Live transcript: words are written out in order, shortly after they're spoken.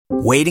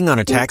Waiting on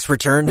a tax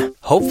return?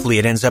 Hopefully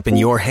it ends up in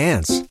your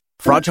hands.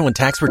 Fraudulent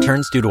tax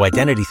returns due to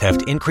identity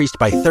theft increased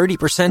by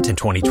 30% in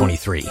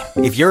 2023.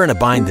 If you're in a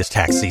bind this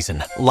tax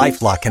season,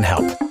 LifeLock can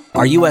help.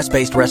 Our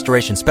U.S.-based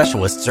restoration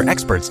specialists are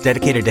experts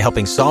dedicated to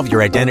helping solve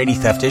your identity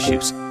theft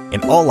issues.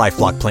 And all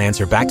LifeLock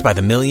plans are backed by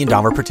the $1 Million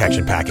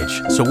Protection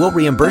Package. So we'll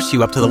reimburse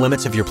you up to the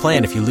limits of your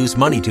plan if you lose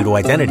money due to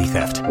identity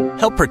theft.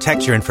 Help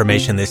protect your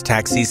information this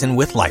tax season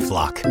with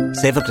LifeLock.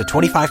 Save up to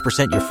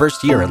 25% your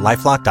first year at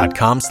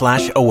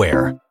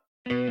LifeLock.com/aware.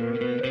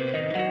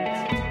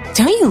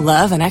 Don't you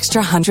love an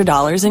extra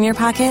 $100 in your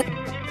pocket?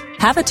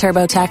 Have a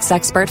TurboTax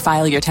expert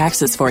file your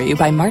taxes for you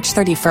by March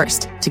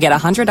 31st to get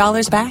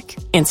 $100 back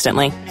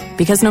instantly.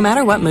 Because no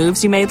matter what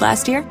moves you made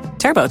last year,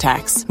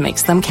 TurboTax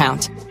makes them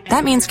count.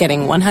 That means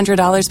getting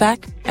 $100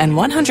 back and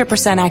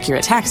 100%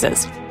 accurate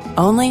taxes,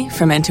 only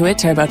from Intuit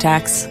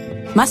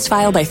TurboTax. Must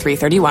file by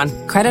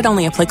 3/31. Credit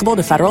only applicable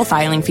to federal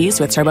filing fees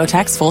with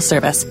TurboTax full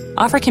service.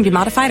 Offer can be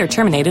modified or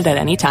terminated at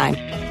any time.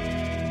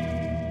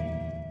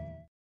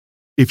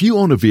 If you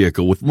own a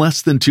vehicle with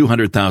less than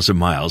 200,000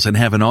 miles and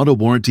have an auto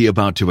warranty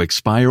about to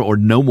expire or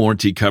no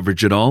warranty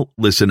coverage at all,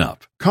 listen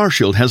up.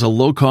 CarShield has a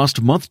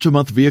low-cost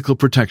month-to-month vehicle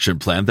protection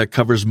plan that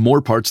covers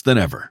more parts than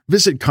ever.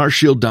 Visit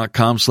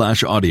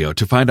carshield.com/audio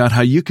to find out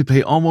how you could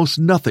pay almost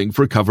nothing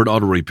for covered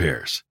auto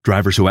repairs.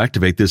 Drivers who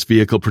activate this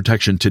vehicle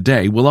protection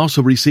today will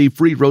also receive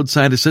free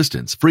roadside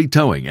assistance, free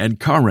towing, and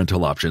car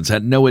rental options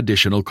at no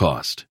additional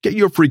cost. Get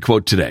your free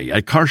quote today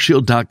at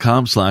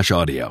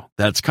carshield.com/audio.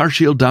 That's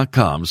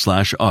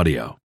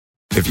carshield.com/audio.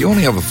 If you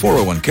only have a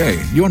 401k,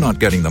 you're not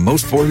getting the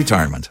most for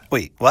retirement.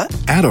 Wait, what?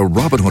 Add a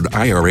Robinhood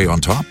IRA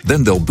on top,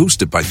 then they'll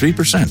boost it by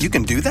 3%. You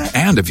can do that?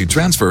 And if you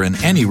transfer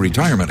in any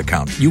retirement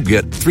account, you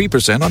get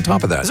 3% on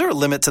top of that. Is there a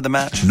limit to the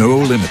match? No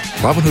limit.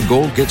 Robinhood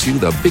Gold gets you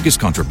the biggest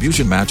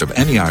contribution match of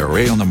any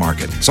IRA on the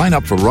market. Sign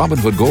up for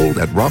Robinhood Gold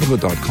at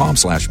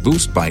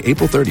Robinhood.com/boost by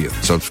April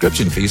 30th.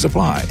 Subscription fees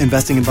apply.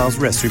 Investing involves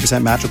risk.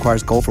 3% match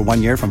requires gold for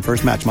 1 year from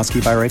first match. Must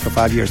keep IRA for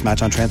 5 years.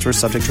 Match on transfers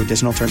subject to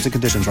additional terms and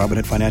conditions.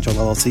 Robinhood Financial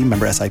LLC,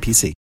 member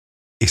SIPC.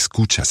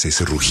 ¿Escuchas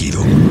ese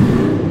rugido?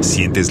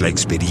 ¿Sientes la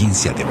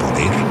experiencia de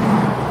poder?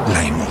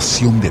 ¿La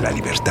emoción de la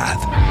libertad?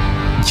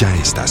 Ya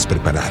estás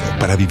preparado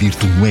para vivir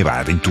tu nueva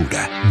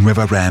aventura.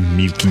 Nueva Ram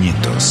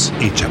 1500,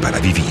 hecha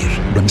para vivir.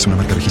 Ram es una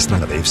marca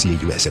registrada de FCA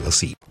US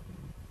LLC.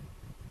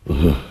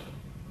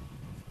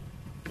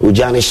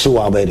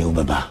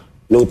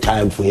 No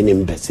time for any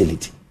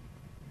imbecility.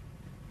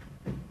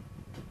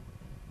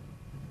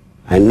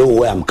 I know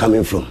where I'm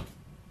coming from.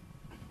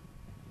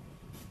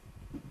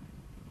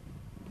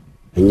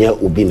 And yet,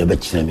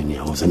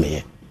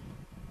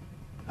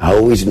 I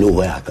always know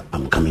where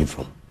I'm coming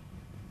from.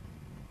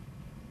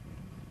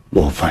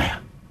 More fire.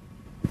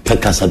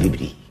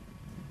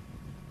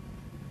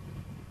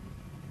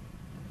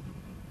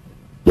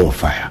 More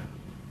fire.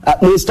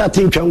 No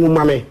starting changum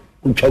mame,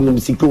 changum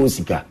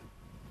sika.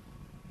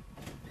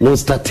 No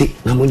starting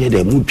namunye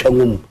de mu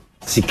changum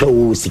sika.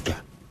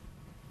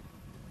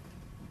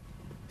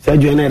 Say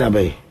join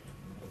bay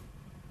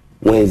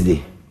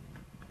Wednesday.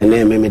 And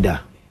then me da.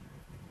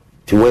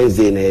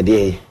 Wednesday na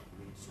day.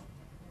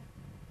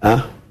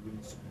 Ba.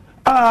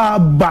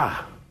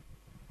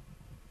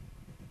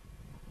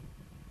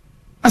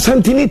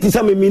 Asantini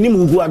tisame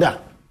minimu guada.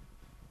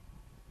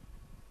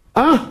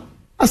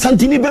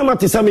 Asantini bema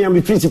tisame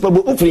yami principal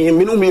bo ufri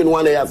minu mi no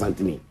wala ya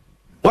asantini.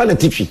 Wala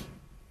tifi.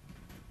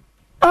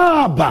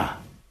 Ba.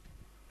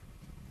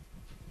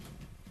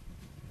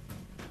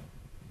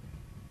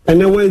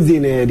 And then Wednesday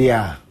na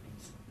day.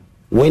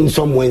 When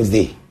some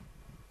Wednesday.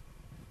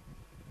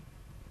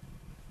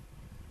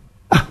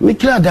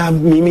 Mikrada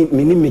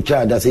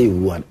mikrada say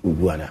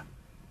uguada.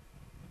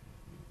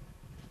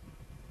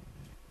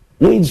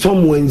 When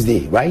some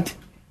Wednesday, right?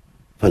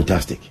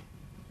 Fantastic.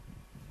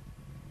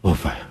 On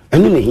fire.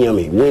 And you hear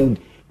me when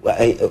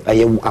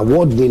I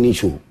award-winning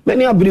show.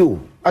 Many abriu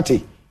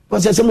ati.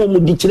 Because some mo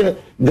dichere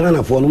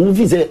Ghana for no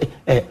movie say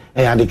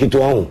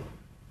adeketo on.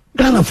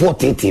 Ghana for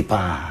tete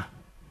pa.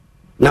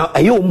 Now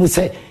ayo mo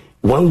say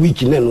 1 week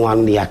then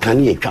 1 day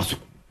can ye twaso.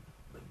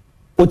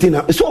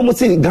 So almost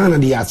say Ghana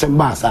the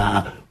assemble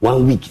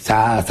 1 week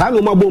sa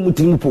no mabo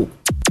mutimpo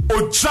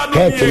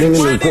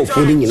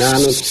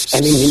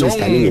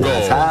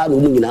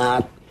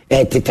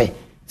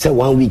say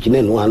 1 week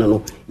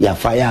no ya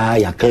fire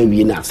ya can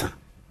we nasa.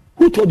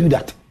 Who told you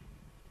that?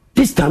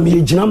 This time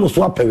you jinamo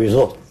swap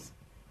results.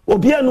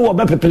 Obia no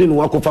oba pepele no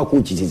wakofa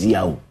coach zizi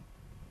yawo.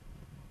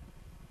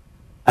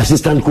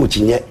 Assistant coach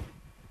nye.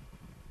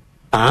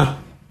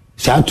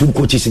 Sa two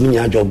coaches ni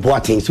nya job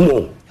boating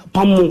small.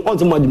 Pamu on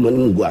somebody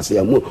money mu ase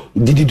ya mo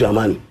didi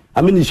dramani.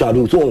 I mean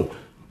shadow so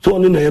no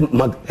na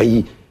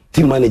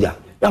team manager.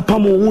 Ya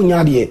pamu wu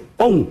nya de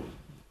on.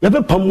 Ya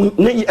be pamu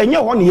enye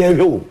ho ne ye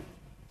hwe.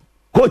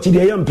 Coach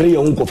de yam player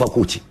on kofa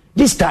coach.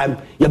 This time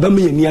ya be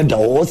me ni ada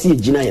o se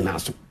gina ye na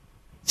so.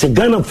 Se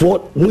Ghana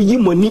for mu yi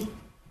money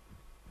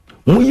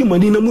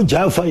na mu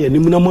jafa ya ni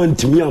mu na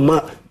mantimi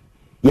ama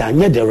ya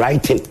nya the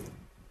right thing.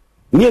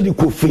 Near the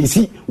co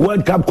face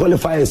World Cup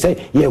qualifier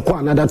say ye kwa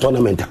another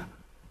tournament.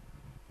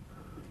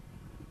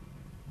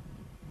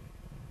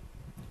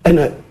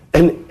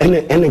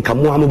 and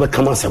kamuamu be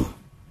kamasem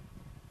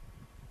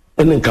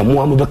and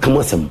kamuamu be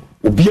kamasem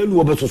obia nu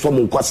obeso so mo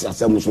nkwase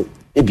asem so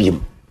ebiem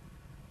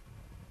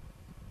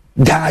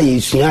da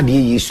yesua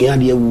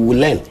de we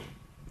learn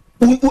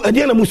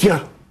ade na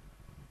musua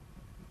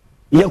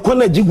ye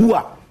kona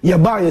jigua ye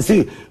ba ye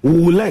say we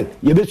learn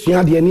ye be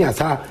sua de ni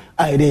asa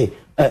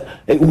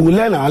we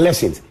learn our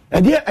lessons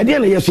ade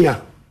na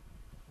yesua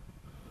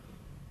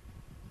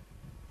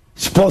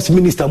sports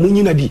minister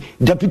munyina di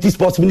deputy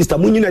sports minister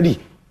munyina di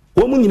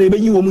wo munyina be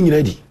yi wo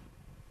munyina di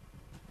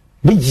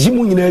be yi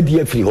munyina di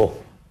afiri ho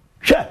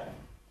hwe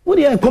wo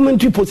dey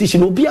commentary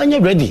position obi anya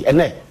ready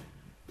ene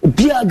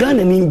obi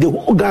Ghana ni the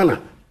whole Ghana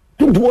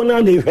to do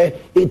na dey hwe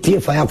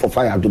etie fire for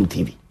fire Adom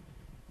TV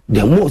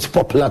the most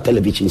popular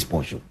television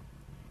sport show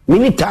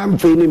many time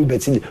training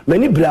betting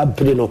many brab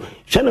play no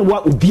hwe na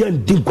wa obi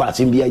an di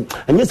kwase bia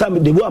anya sa me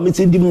dey wo am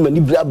say di many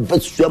brab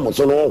besu am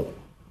so no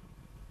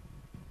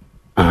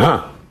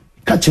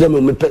catch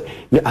them me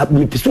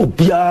so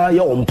bia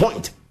ya on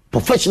point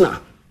professional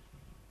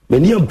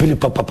many am pili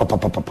papa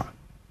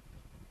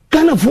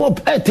Ghana for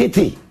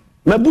tete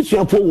me busu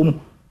afo wo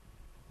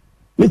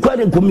me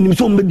kwade nkominim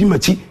so mbedi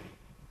machi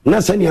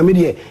na sani ame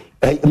de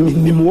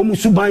me wo mu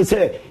suban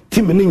se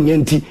tim ne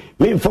nyanti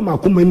me mfa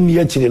makoma nni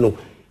akire no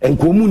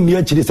enkomu nni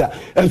akire sa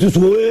ensusu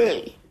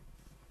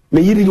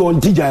me yiri on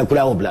tija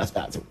akura wo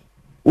blasters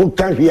wo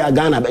kan hwe ya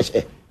Ghana be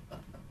she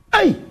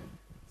ai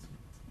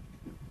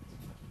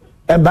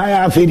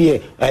baya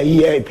afiri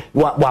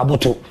wa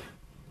boto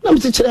na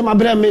mti kire ma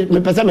bra me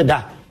pese me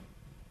da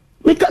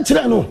me ka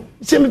kire no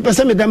se me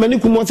pese me da mani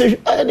kum o se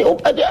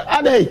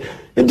ade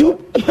ndu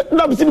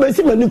na mti me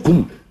se mani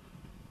kum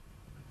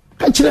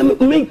ka kire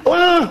me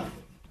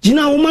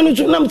jina wo manu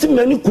na mti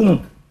mani kum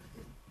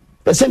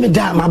pese me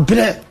da ma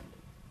bra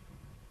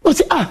o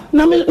se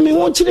na me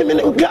won kire me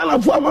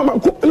Ghana fu ama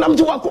na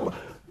mti wa ko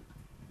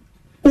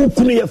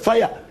ukunu ye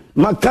fire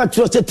maka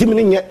kire se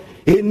timini nye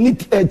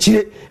enit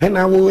chire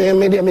na wo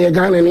me de me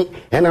Ghana ni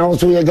na wo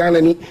so ye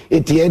Ghana ni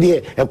etie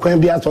de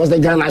ekwan bia so se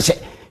Ghana she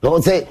o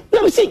say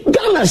na me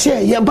Ghana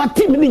she ye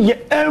bati me ni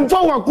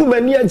emfa wakuma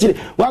ni achire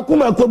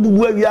wakuma ko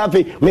bubu awi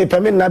afi me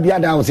peme na bia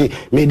da wo se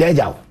me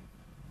daja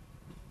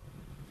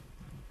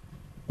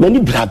me ni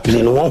bra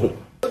ple no ho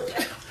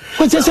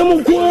ko se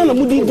mo ko na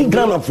mo di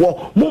Ghana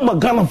fo mo ma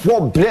Ghana fo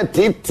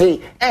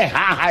bretete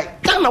ha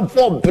Ghana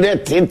fo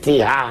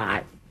bretete ha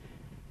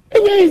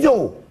enye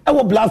izo e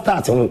wo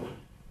blasters ho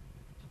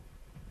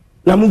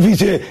na movie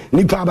say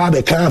nipa ba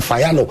be kan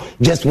fire no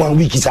just 1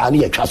 week is ani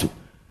atwa so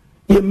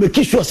you make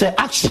sure say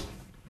action.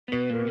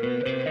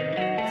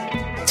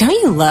 Don't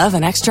you love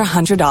an extra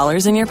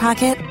 $100 in your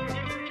pocket?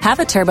 Have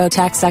a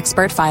TurboTax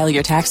expert file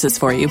your taxes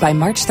for you by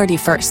March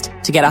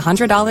 31st to get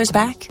 $100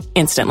 back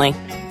instantly.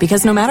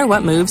 Because no matter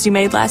what moves you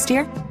made last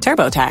year,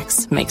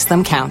 TurboTax makes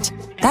them count.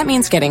 That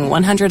means getting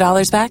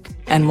 $100 back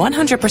and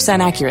 100%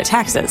 accurate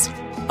taxes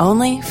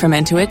only from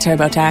Intuit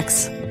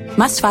TurboTax.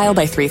 Must file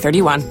by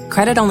 3/31.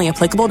 Credit only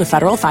applicable to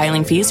federal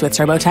filing fees with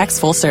TurboTax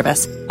full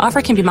service.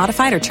 Offer can be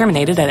modified or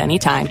terminated at any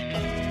time.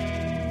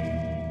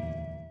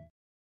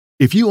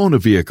 If you own a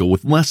vehicle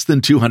with less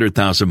than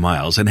 200,000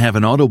 miles and have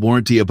an auto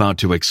warranty about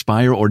to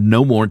expire or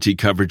no warranty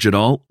coverage at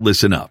all,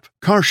 listen up.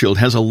 CarShield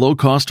has a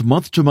low-cost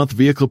month-to-month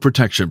vehicle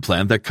protection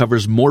plan that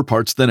covers more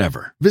parts than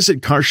ever.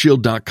 Visit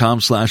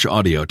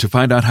carshield.com/audio to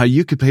find out how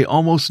you could pay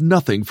almost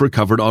nothing for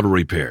covered auto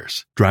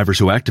repairs. Drivers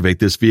who activate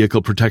this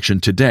vehicle protection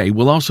today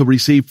will also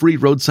receive free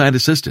roadside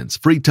assistance,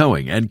 free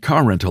towing, and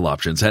car rental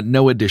options at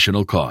no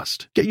additional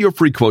cost. Get your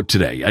free quote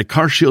today at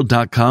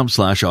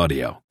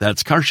carshield.com/audio.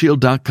 That's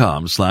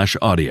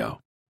carshield.com/audio.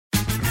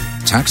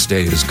 Tax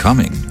day is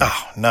coming.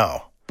 Oh,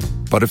 no.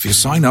 But if you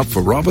sign up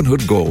for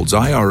Robinhood Gold's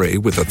IRA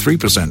with a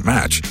 3%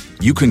 match,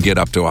 you can get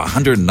up to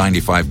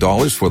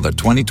 $195 for the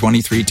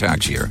 2023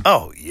 tax year.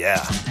 Oh,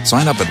 yeah.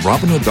 Sign up at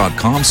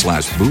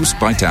Robinhood.com/boost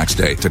by tax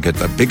day to get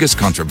the biggest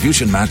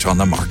contribution match on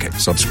the market.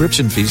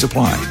 Subscription fees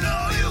apply.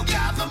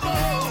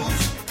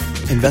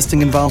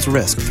 Investing involves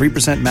risk.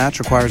 3% match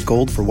requires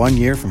gold for 1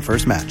 year from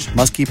first match.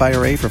 Must keep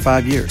IRA for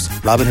 5 years.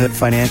 Robinhood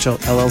Financial,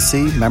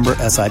 LLC, member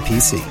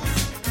SIPC.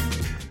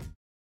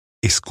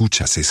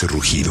 ¿Escuchas ese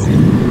rugido?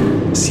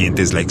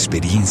 ¿Sientes la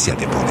experiencia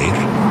de poder?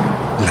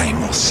 ¿La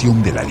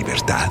emoción de la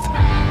libertad?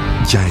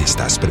 Ya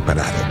estás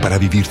preparado para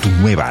vivir tu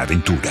nueva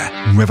aventura.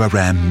 Nueva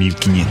Ram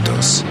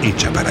 1500,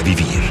 hecha para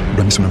vivir.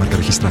 Ram es una marca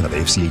registrada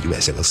de FCA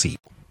US LLC.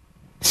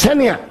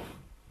 Senia,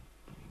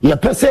 ya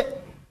pese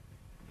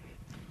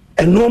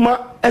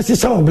enoma esi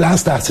some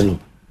blasters no.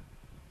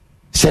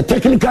 Se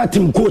technical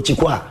team coach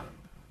kwa.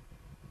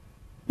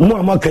 Mo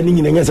amaka ni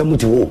nyina nyasa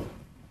muti wo.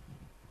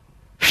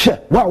 She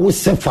wa wo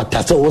se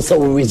fata se wo se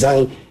wo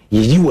resign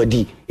yi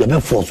wadi ya be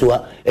force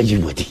wa yi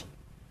wadi.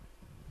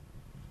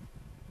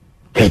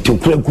 Ke to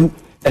kwaku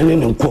ene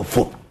ne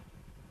nkofo.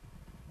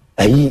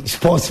 Ayi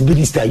sports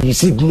minister you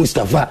see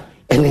Mustafa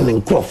ene ne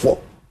nkofo.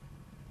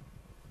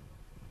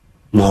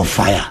 More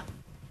fire.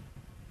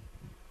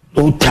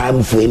 No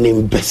time for any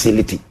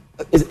imbecility.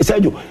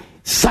 Sergio,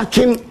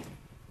 sacking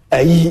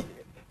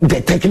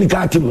the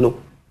technical team, no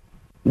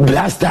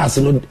blasters,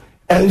 no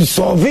and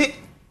solve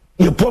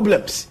your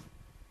problems.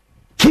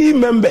 Key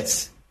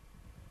members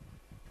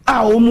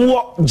are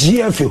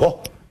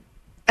GFA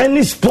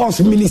any sports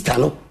minister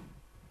no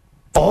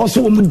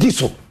also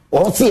diso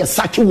or see a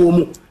saki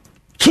woman.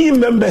 Key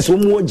members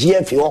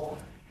GFA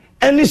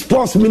any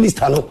sports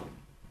minister no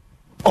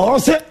or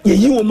say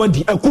you woman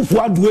di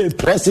Akufo-Addo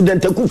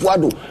president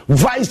Akufo-Addo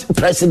vice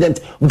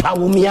president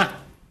Bawumia.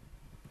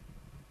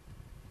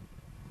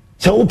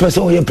 So who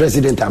person here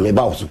president am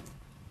about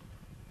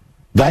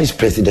vice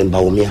president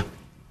Bawumia.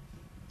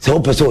 So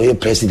who person here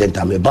president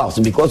am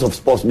about because of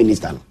sports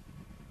minister.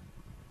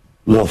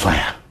 More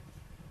fire.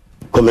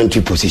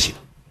 Commentary position.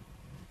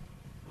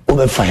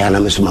 Over fire na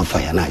mesuma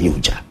fire na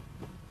yuja.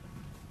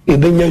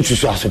 Ebenyan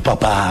susu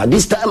papa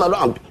this time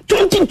around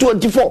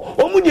 2024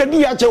 omu dia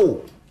di ache o.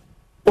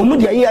 Omu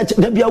dia yi ache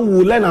da bia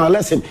we learn our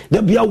lesson.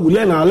 Da bia we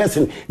learn our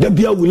lesson. Da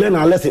bia we learn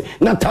our lesson.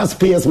 Na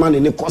taxpayers money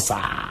ne kosa.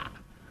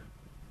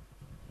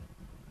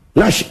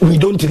 Now we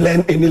don't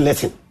learn any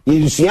lesson.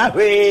 You see,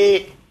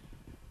 the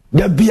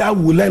beer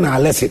will learn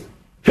our lesson.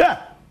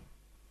 Yeah.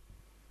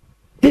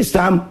 This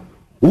time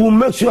we will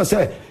make sure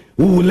say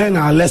we will learn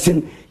our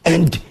lesson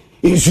and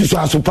in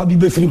Susu probably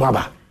be free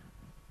maba.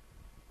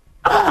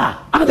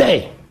 Are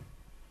they?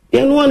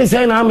 You know what is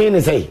saying? I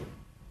mean, say.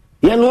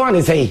 You know what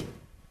is saying?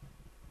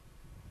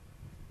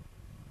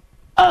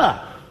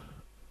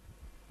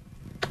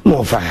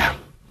 More fire.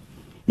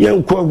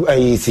 You call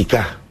a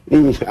sika.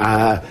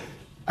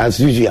 As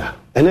usual,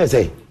 and I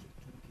say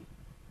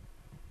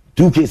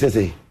 2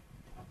 cases,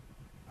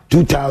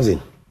 2,000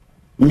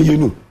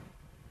 million,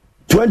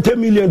 20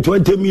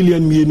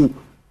 million, million.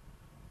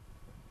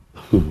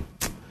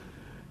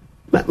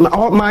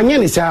 My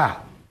name is I'm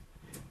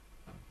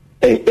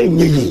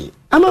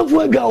a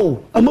for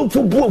go, I'm a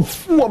for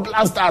 4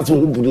 blasters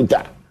who put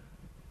that.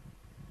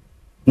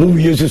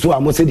 Movie used so I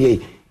must say,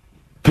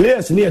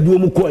 players near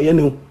Duomuko, you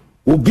know,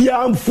 will be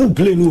armed full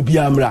play, no be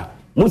amra.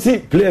 Must say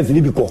players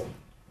need to call.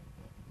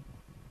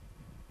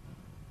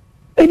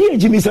 Edi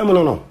Jimmy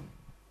Samuel no.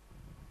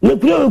 Ne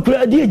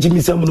kura edi Jimmy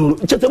Samuel.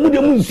 Chata mu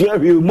de mu nsia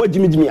hwe mo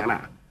Jimmy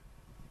ana.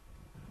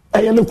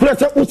 Aya ne kura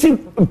se o si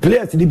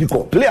players ni bi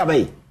ko. Player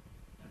bay.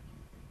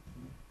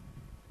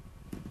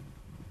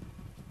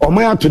 O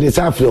ma to the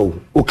Safro,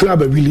 o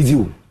club release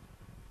you.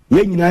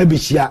 Ye nyina be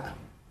hia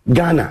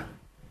Ghana.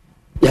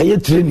 Ya ye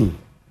training,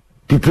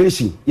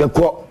 preparation, ye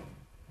ko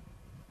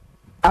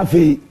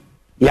afi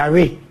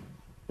yare.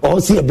 O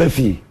si e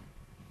bafi.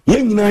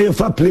 Ye nyina ye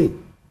fa play.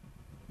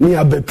 Ni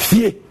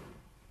abepie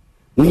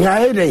ni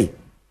aide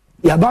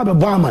ya baba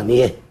bama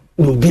ne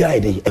no bi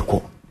aide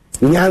eko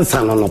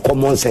nyansa no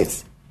common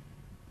sense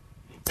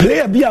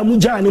player bi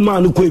amuja ni ma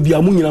no ko bi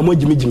amunyina mo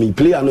jimi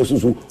player no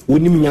susu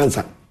wonim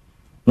nyansa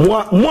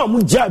mo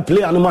amuja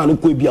player no ma no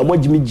ko bi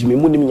amojimi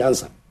mo nim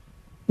nyansa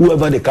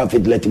whoever the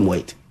captain let him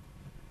wait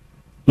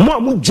mo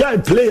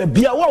amuja player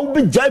bi a wo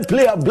be jai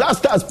player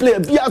blasters player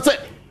bi a say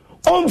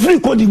on free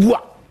Cote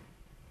d'Ivoire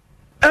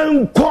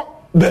enko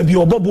baby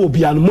obobo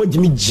bi an mo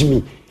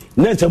jimi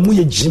Neta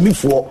muye Jimmy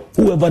for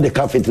whoever the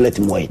cafe let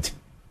him wait.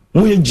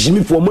 Muye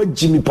Jimmy for mo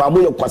Jimmy pa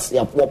muye kwasi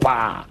ya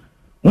pa.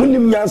 Muni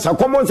myansa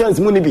common sense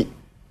muni bi.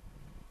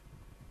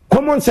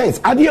 Common sense.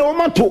 Adi e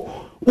omato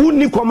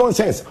uni common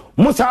sense.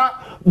 Musa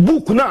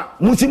book na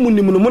musi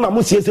muni muna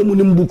musi ese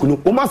muni book no.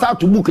 O masa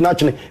to book na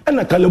chene.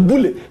 Ena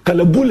kalabule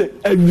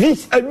a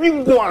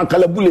go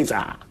kalabule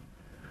sa.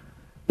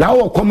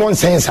 Now common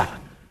sense.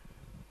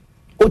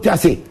 What I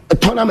say a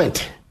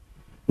tournament.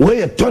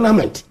 Where a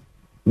tournament.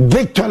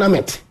 Big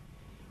tournament.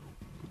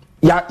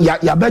 Ya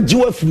be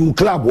jiwa fi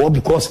club or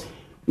because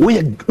we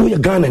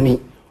Ghana ni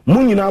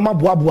mun nyina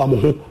maboaboa mo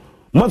ho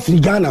ma fi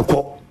Ghana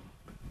ko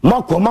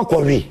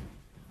mako re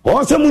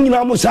o se mun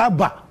nyina mo sa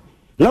ba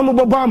na mo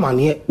baba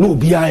amane na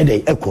obi aye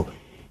dey eko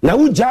na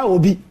wuja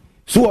obi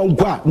so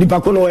onkwa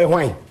nipa ko no e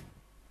hwan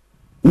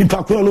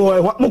nipa ko no e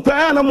hwan mo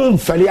kwa na mo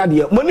mfali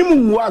ade mo ni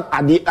mu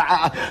ade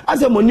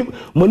ase mo ni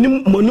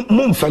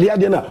mo mfali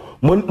ade na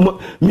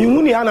mi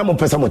huni ana mo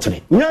pesa mo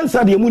kire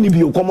nyansa de mu ni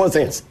bi common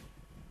sense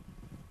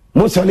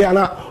mo sole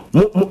ana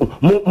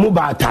mo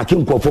ba attack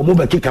nkofo mo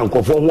ba kika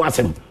nkofo ho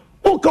asem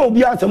o ka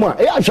obi asem a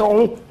e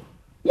ahwe ho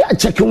ya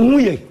check hu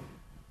ye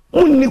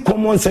ni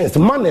common sense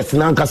manners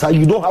na nkasa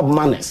you don't have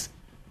manners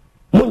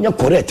mo nya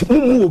correct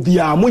mu obi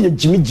a mo ye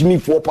jimi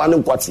for pa ne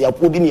kwase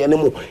afo bi ne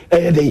mo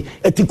e dey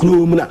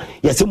etikuro mu na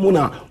yese mo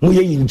na mo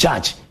ye in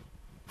charge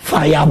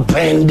fire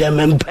burn them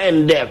and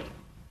pen them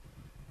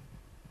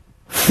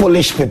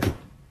foolish people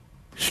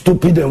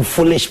stupid and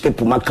foolish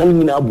people makan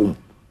ni na abum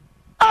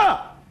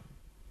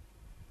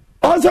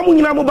Oza mu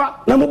nyina mo ba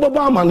na mo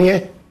baba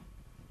amane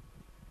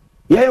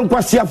ye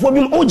nkwasiafo bi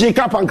o je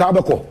kapa nka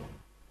abeko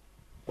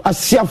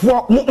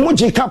asiafo mo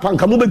je kapa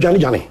nka mo be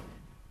dwane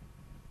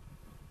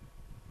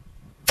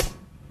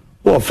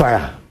o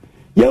fire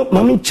ye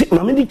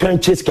mami di kan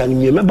chase kan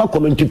me ba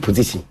commentary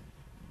position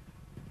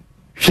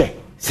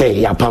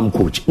say ya pam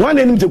coach one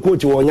enim te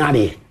coach wo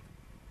nyaade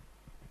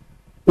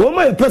wo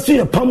ma e pesu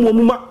ya pam wo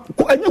mu ma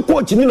ko enye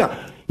coach ni na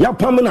ya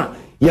pam na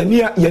ya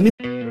ni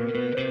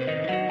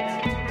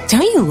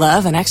Don't you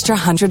love an extra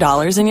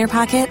 $100 in your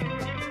pocket?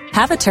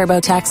 Have a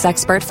TurboTax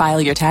expert file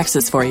your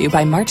taxes for you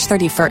by March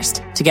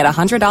 31st to get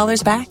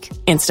 $100 back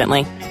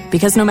instantly.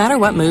 Because no matter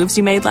what moves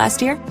you made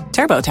last year,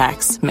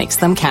 TurboTax makes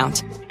them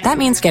count. That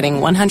means getting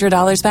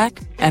 $100 back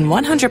and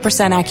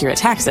 100% accurate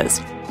taxes,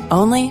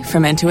 only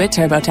from Intuit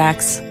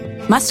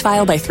TurboTax. Must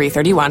file by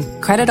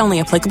 3/31. Credit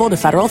only applicable to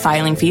federal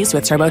filing fees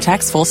with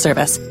TurboTax full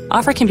service.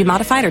 Offer can be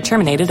modified or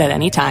terminated at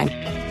any time.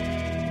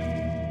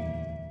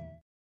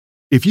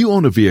 If you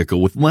own a vehicle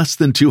with less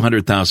than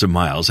 200,000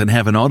 miles and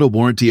have an auto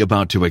warranty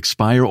about to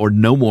expire or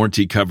no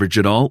warranty coverage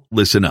at all,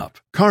 listen up.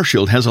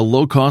 CarShield has a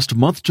low-cost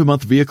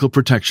month-to-month vehicle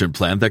protection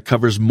plan that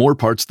covers more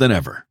parts than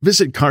ever.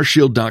 Visit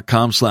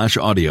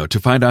carshield.com/audio to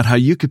find out how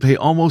you could pay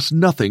almost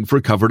nothing for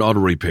covered auto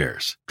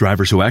repairs.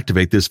 Drivers who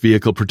activate this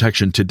vehicle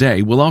protection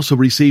today will also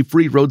receive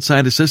free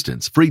roadside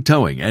assistance, free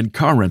towing, and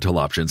car rental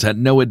options at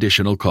no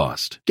additional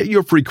cost. Get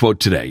your free quote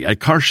today at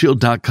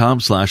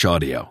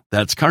carshield.com/audio.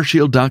 That's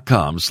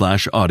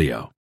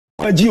carshield.com/audio.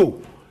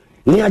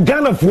 Ni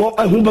agana fo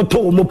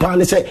ahubato mo pa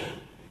ne se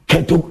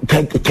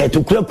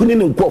keto kura kuni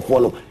ne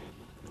nkofo no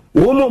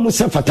wo mo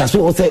se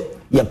fataso o se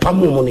ye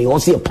pamo mo ne o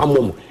se ye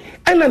pamo mo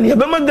ena ne ye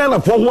be magana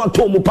fo ho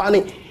ato mo pa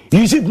ne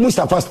Yusuf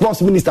Mustafa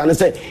sports minister ne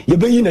se ye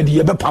be yi na di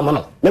ye be pamo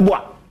no ne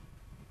boa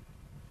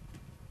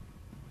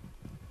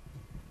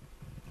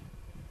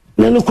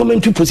no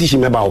commentary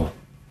position me ba wo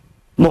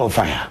more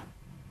fire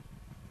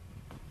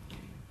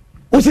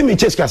o se me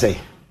cheska say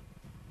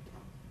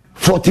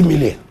 40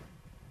 million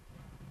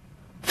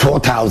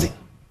 4,000.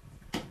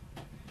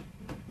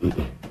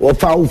 O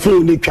fa o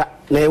fun le twa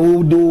na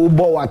wo do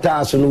bo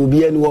wata so no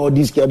bi ani wo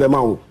disk e be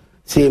ma wo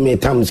say me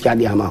tam ska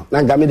dia ma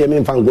na ga me de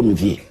me fa ngo me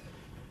fie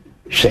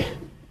hwe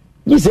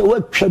yi se wa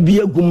twa bi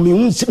agum me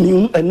hu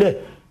ene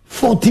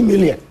 40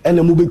 million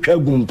ene mo be twa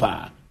agum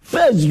pa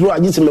first draw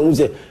yi se me hu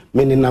se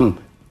me ni nam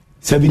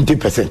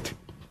 70%.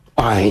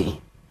 Ai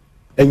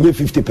enye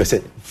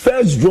 50%.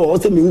 First draw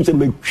se me hu se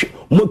me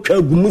mo twa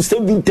agum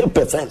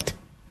 70%.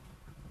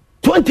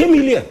 20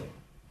 million.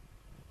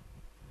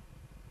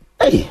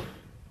 Hey,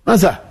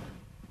 answer.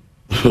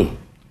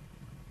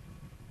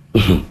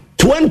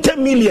 20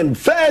 million.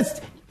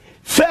 First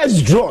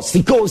draw,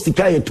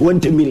 Sika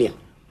 20 million.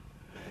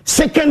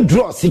 Second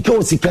draw,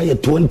 Sika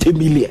 20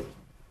 million.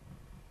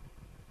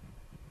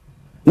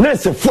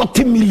 Next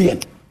 40 million.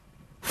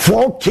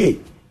 4K,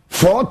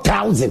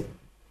 4,000.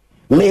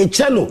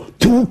 Mechano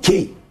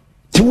 2K,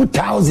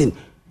 2,000,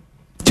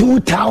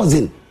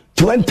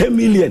 20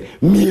 million.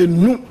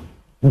 Mienu.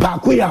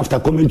 Baku after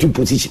commentary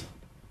position.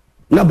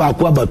 Na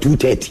baku about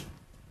 230.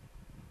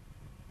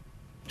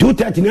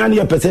 230 na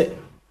ya pese.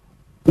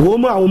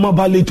 Woma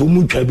bale to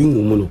mu twabi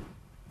ngumu no.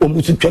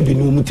 Omu su twabi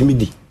no mu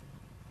timidi.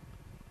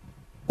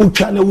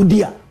 Ucha na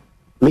udia.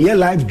 Me ye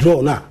live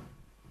draw na.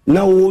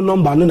 Na wo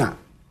number no na.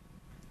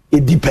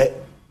 Edipe.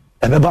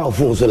 Ebeba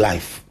ofo so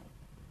live.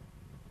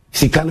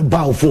 Sikane ba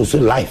ofo so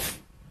live.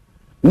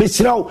 Me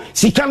siraw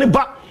sikane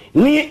ba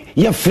ni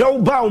ye fraw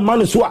ba o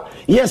man so a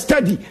ye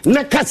study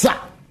na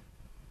kasa.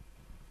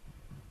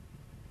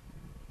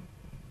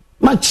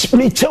 Me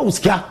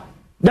chowska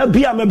da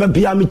bia me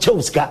bia me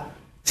chowska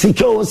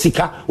sika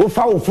wo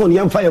fa wo phone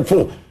yam fa your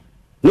phone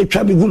ne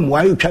twabi gum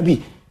wa you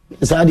twabi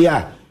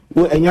sadia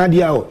wo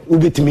enyadia wo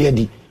betimi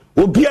adi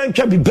wo bia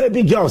twabi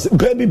baby girls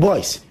baby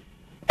boys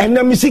and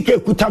na misike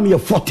kuta me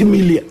 40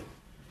 million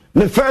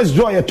me first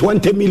draw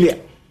 20 million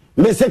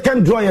me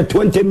second draw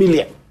 20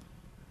 million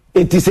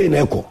it is an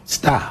echo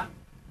star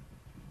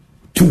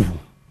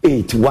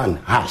 281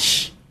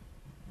 hash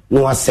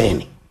no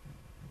aseni.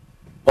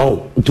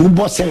 Oh, two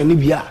boss and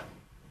Nibia,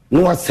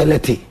 no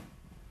select a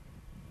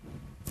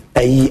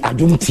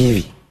Adum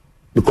TV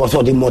because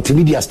of the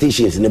multimedia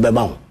stations in the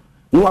Bebang.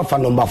 No for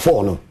number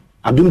 4, no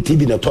Adum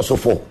TV the Tosso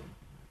 4.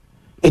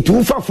 It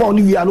will for 4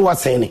 new year no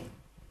saying.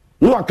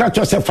 No, I catch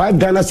us 5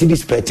 Ghana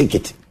cedis per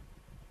ticket.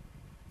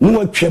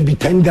 No, it should be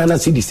 10 Ghana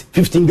cedis,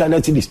 15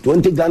 Ghana cedis,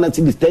 20 Ghana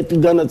cedis, 30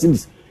 Ghana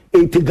cedis,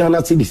 80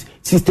 Ghana cedis,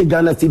 60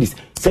 Ghana cedis,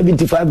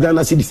 75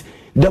 Ghana cedis.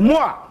 The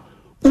more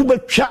Uber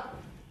chat.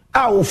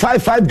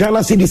 5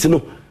 Ghana cedis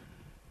no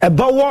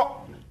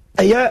ebawo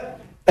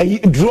eye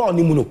draw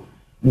ni mu no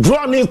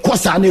draw ni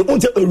kosa ni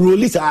unte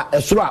release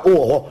esoro a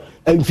wo ho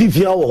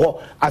amfifia wo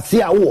ho ase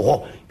a wo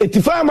ho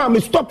etifa ma me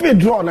stop it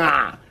draw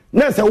na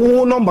say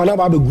wo number na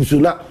ba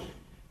begusu na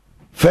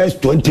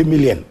first 20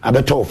 million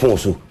abeto phone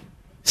so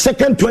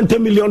second 20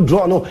 million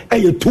draw no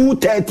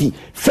 230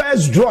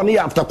 first draw ni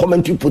after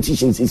commentary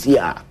positions is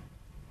here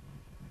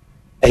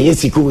eye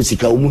sika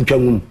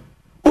umuntwamum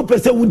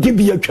Upese would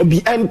be a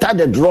be enter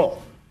the draw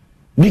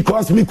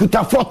because we could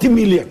have 40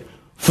 million,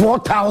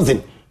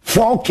 4,000,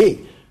 4K,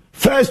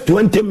 first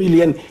 20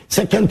 million,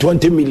 second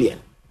 20 million.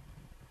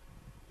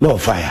 No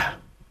fire.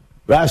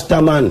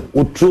 Rastaman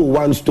would throw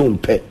one stone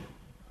pay.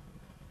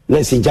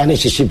 Let's see,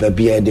 Janice ship a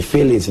beer, the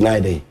feelings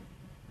neither.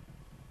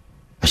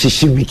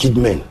 She wicked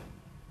men.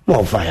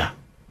 More fire.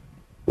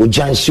 Would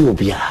Jan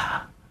be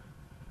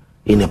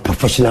in a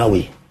professional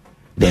way.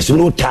 There's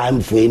no time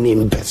for any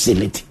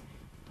imbecility.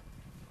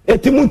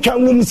 etimu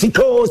twangum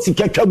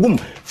sika twagum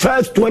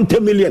first 20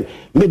 million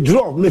me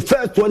draw me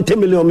first 20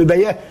 million me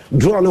beye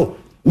draw no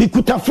me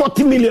kuta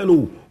 40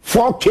 million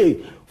 4k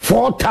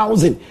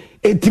 4,000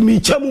 etimi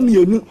chamu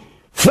mienu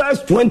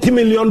first 20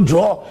 million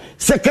draw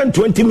second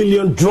 20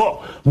 million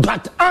draw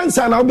but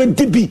answer now be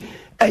DB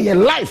a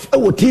life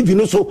our TV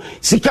no so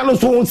sika no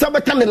so unsa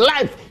be kan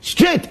life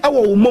straight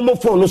our momo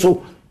phone no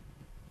so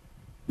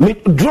me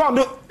draw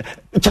no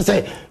just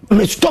say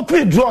me stop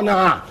me draw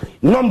na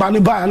number ni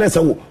buy na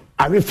say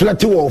I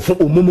reflect of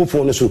momo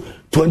phone so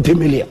 20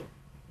 million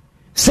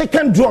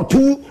second draw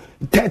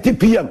 2:30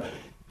 p.m.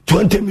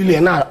 20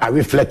 million I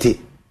reflect it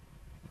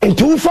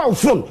into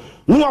phone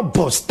no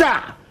boss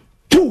star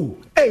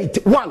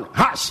 281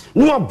 hash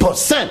no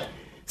boss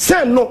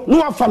send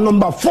no for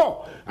number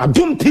 4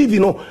 Adum TV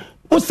no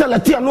o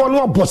select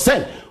no boss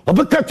send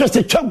obeka just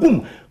a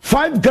chagum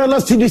 5 Ghana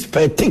cedis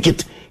per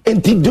ticket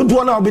enti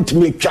dodo na obet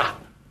me twa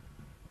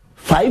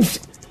 5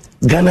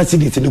 Ghana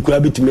cedis ni ko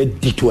obet me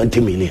 20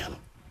 million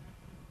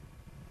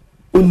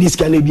unis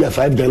can be a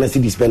 5 Ghana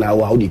cedis per na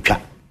wa odi twa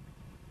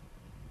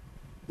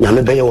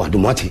nyame beye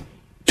wadomati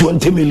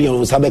 20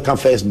 million sabeka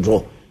first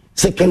draw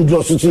second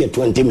draw so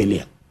 20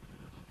 million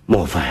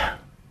more fire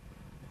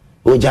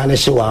o jana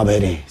shewa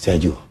bere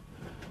Sergio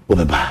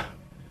obeba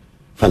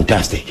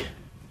fantastic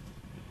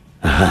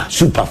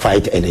super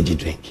fight energy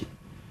drink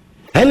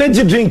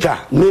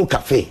no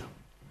cafe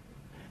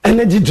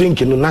energy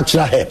drink no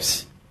natural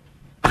herbs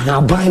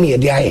buy ne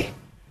de aye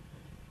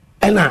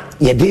ena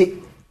ye de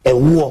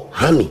ewo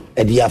honey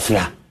e de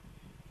afra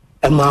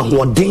ema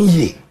hoden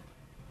ye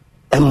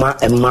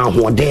ema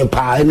hoden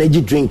pa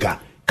energy drinker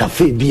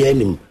cafe bi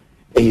enim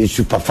a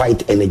super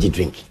fight energy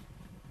drink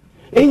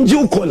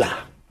angel cola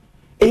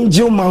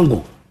angel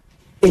mango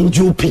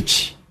angel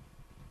peach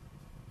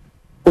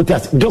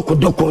otas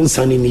doko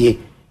nsani ni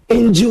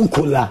angel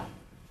cola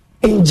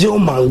angel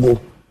mango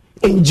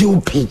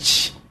angel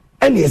peach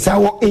and yes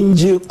our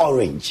angel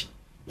orange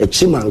a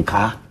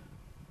chimanka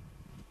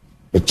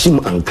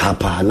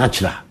pa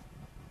natural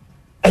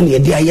and ye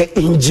dia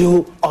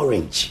angel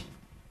orange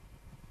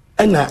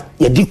and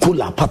ye di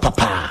cola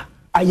papa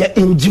aya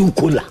angel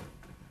cola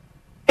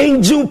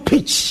angel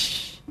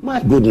peach my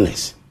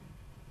goodness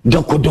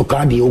doko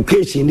the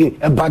occasion ni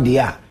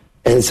ebadia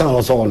and san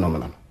also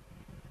no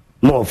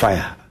more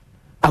fire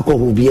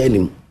alcohol bi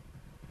anim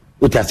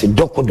utas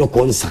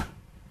doko nsa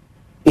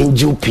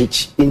angel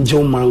peach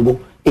angel mango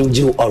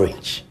angel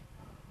orange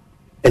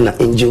and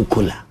angel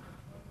cola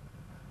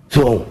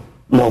so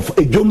more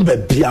a jumbe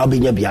bia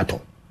obinya biato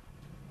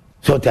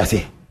so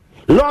tase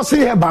lost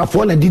here ba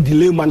for na di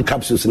delay man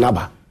capsules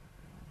naba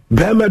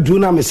bema do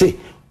na me say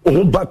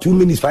o ba 2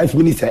 minutes 5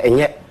 minutes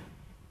enye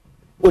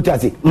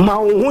utase ma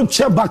o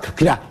che back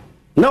kra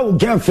na o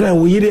girlfriend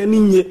wo yire ni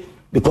nye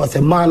because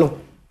a man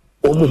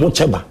o mo ho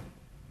cheba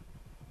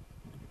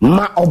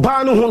ma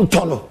oba no ho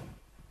ntono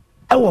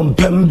e won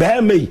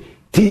bembe mai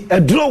ti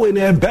edro we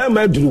na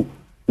bembe duru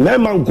na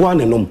man kwa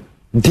ne nom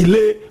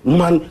delay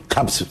man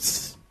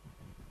capsules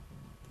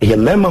e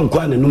mema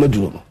nkwa ne nom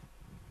duru no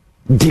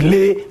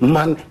delay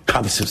man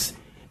capsules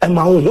e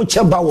ma ho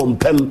cheba won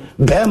pem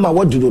bema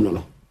waduru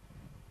no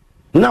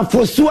na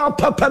for sua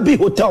papa bi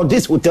hotel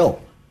this hotel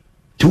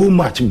too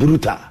much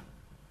brutal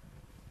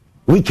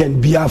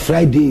weekend be a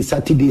Friday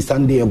Saturday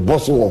Sunday a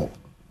boss war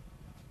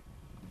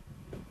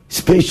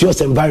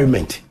spacious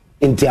environment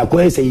in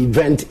Tiakoe say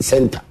event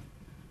center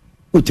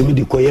utimi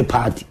di koye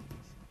party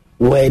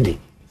wedding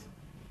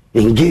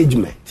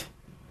engagement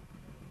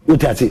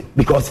utati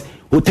because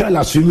hotel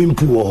a swimming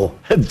pool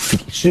heavy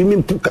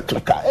swimming pool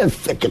kakraka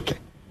efekeke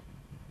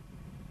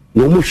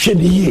no mo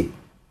hwede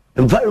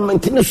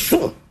environment in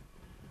so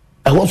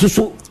I also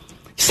so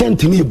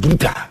sent me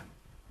brutal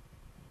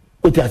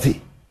utati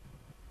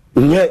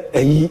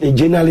a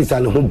journalist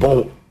and home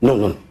bon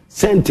no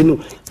sent no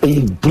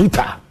a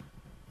brutal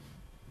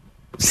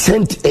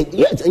sent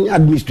yes any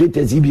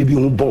administrators EBB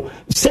home bon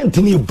sent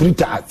me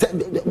brutal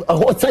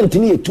sent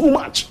me too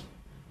much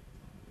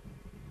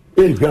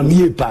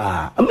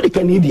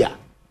American India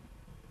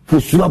for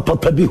sure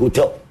papa bi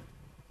hotel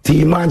to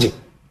imagine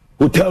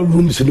hotel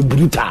rooms in the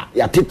brutal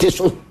ya tete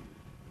so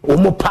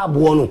omo pub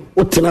wono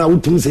utena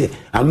utum say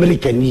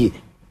American yi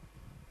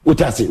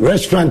utase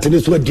restaurant ni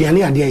so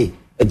aduane ade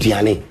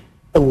aduane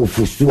e wo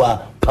fusua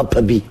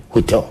papa bi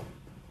hotel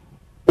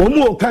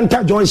omo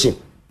Kanta Junction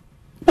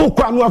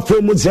okwa no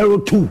afro mu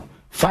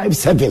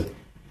 0257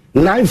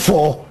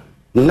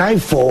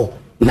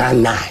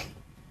 949499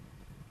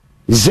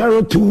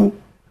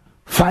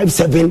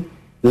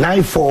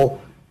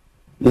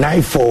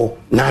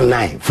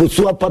 0257949499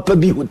 fusua papa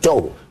bi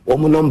hotel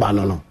omo number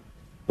no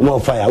omo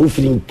fire we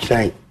feeling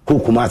cry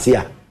kokumasi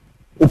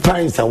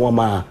upansa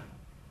wama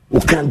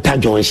Kanta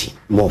Junction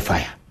more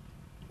fire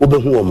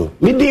obehu omo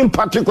me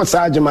Patrick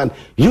Osageman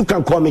you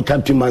can call me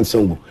Countryman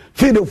Songo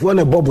feed of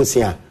one bobo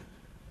sia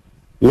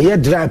me ye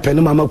dry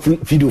pen mama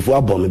feed of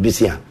abom be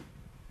sia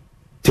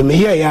to me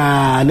here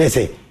ya na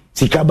say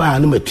sika ba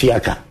no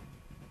matuaka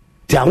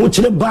ti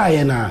ahokire ba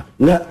ye na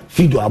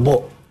feed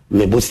abo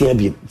me bosia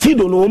bi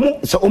fido no omo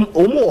se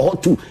omo ho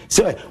tu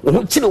se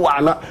omo chire wa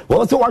na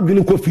wo se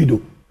wadwene ko fido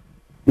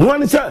no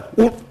an se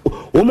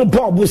omo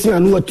bo bosia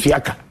no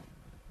atuaka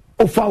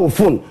ofa wo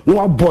phone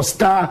no abo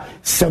star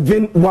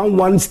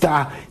 711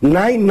 star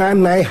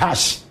 999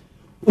 hash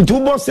tu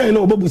bo say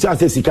no obobusa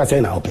se sika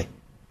say na ope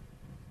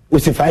we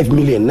say 5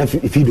 million na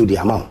fido the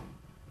amount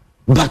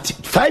but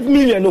 5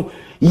 million no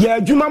ya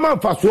adwuma man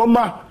fa so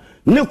ma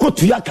ne ko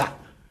tuaka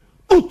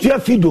o tua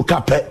fido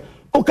kape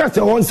o ka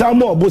se won sa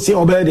mo obosia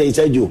obe dey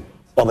say jo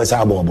obesa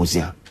abo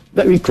obosia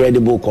very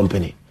credible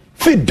company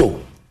fido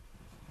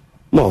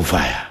more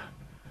fire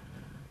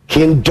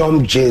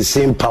Kingdom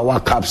Ginseng Power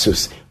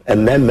Capsules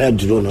and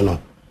Memedro no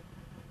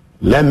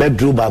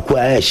Memedro ba ko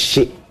ay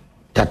hye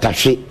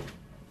tatahwe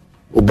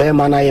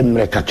obema na ye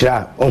mre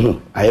kakra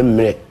ay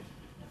mre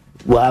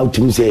wa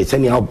utim say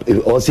send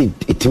o say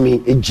itimi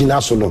ejina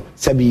so no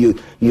sabi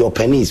your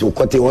pennies o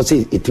kote o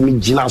say itimi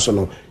jina so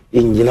no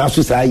enjina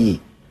so say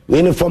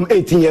when from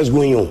 18 years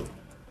going on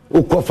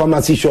o ko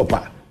pharmacy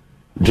shopper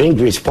drink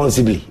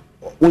responsibly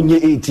onye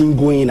 18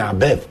 going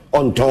above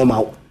on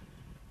toma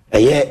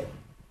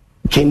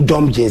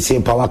Kingdom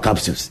Ginseng Power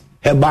Capsules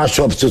herbal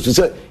shops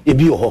so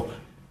ebi ho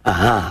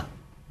a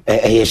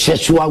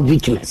sexual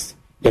weakness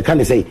they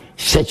can say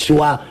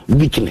sexual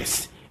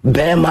weakness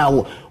bema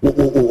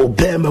o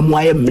bema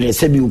moye mre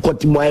se bi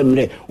ukoti moye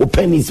mre o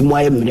penis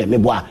moye mre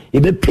meboa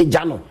ebe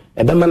peja no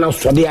ebe mana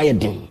so de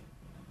ayeden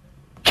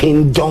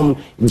Kingdom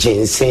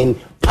Ginseng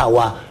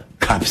Power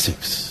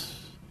Capsules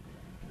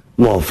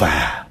more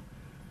fire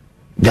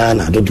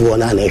Ghana do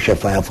na na ehwe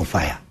fire for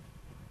fire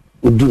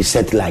we do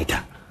set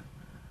lighter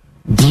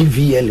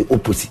DVL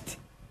opposite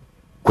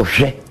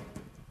kohwe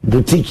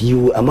boutique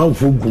you among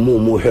fu gumo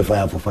mo hwe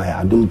fire for fire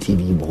Adom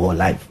TV bo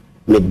live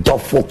me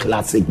Dofo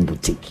classic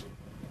boutique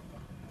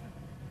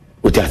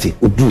utati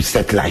do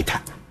set lighter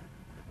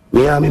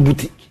me am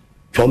boutique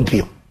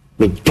champion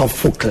me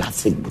Dofo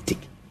classic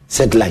boutique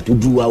set light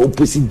do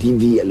opposite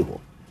DVL ho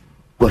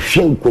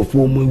kohwe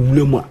nkofo mo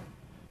wulemu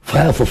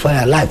fire for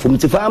fire live from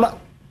Tifama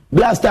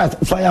blast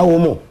fire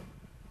homo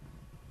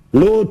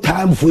no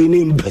time for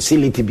any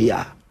imbecility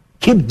bia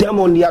keep them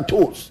on their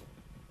toes.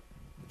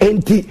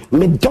 Anti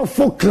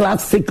Medofo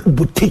Classic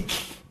Boutique.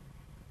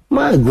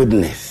 My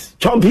goodness.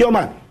 Champion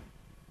man.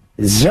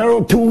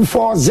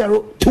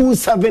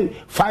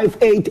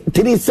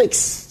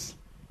 0240275836.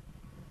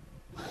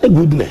 My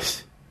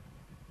goodness.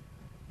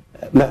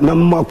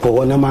 Mama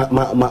ko na ma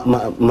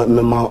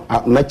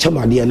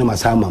chama dia na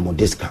masama mo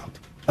discount.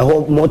 I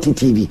hope multi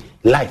TV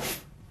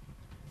live.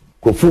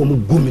 Ko fu mo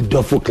gumi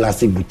Medofo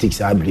Classic Boutique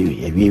sa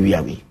abri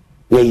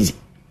we easy.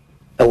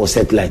 Our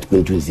satellite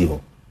going to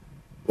 0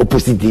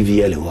 opposite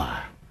DVL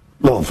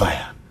more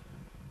fire.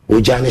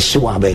 We jane shiwa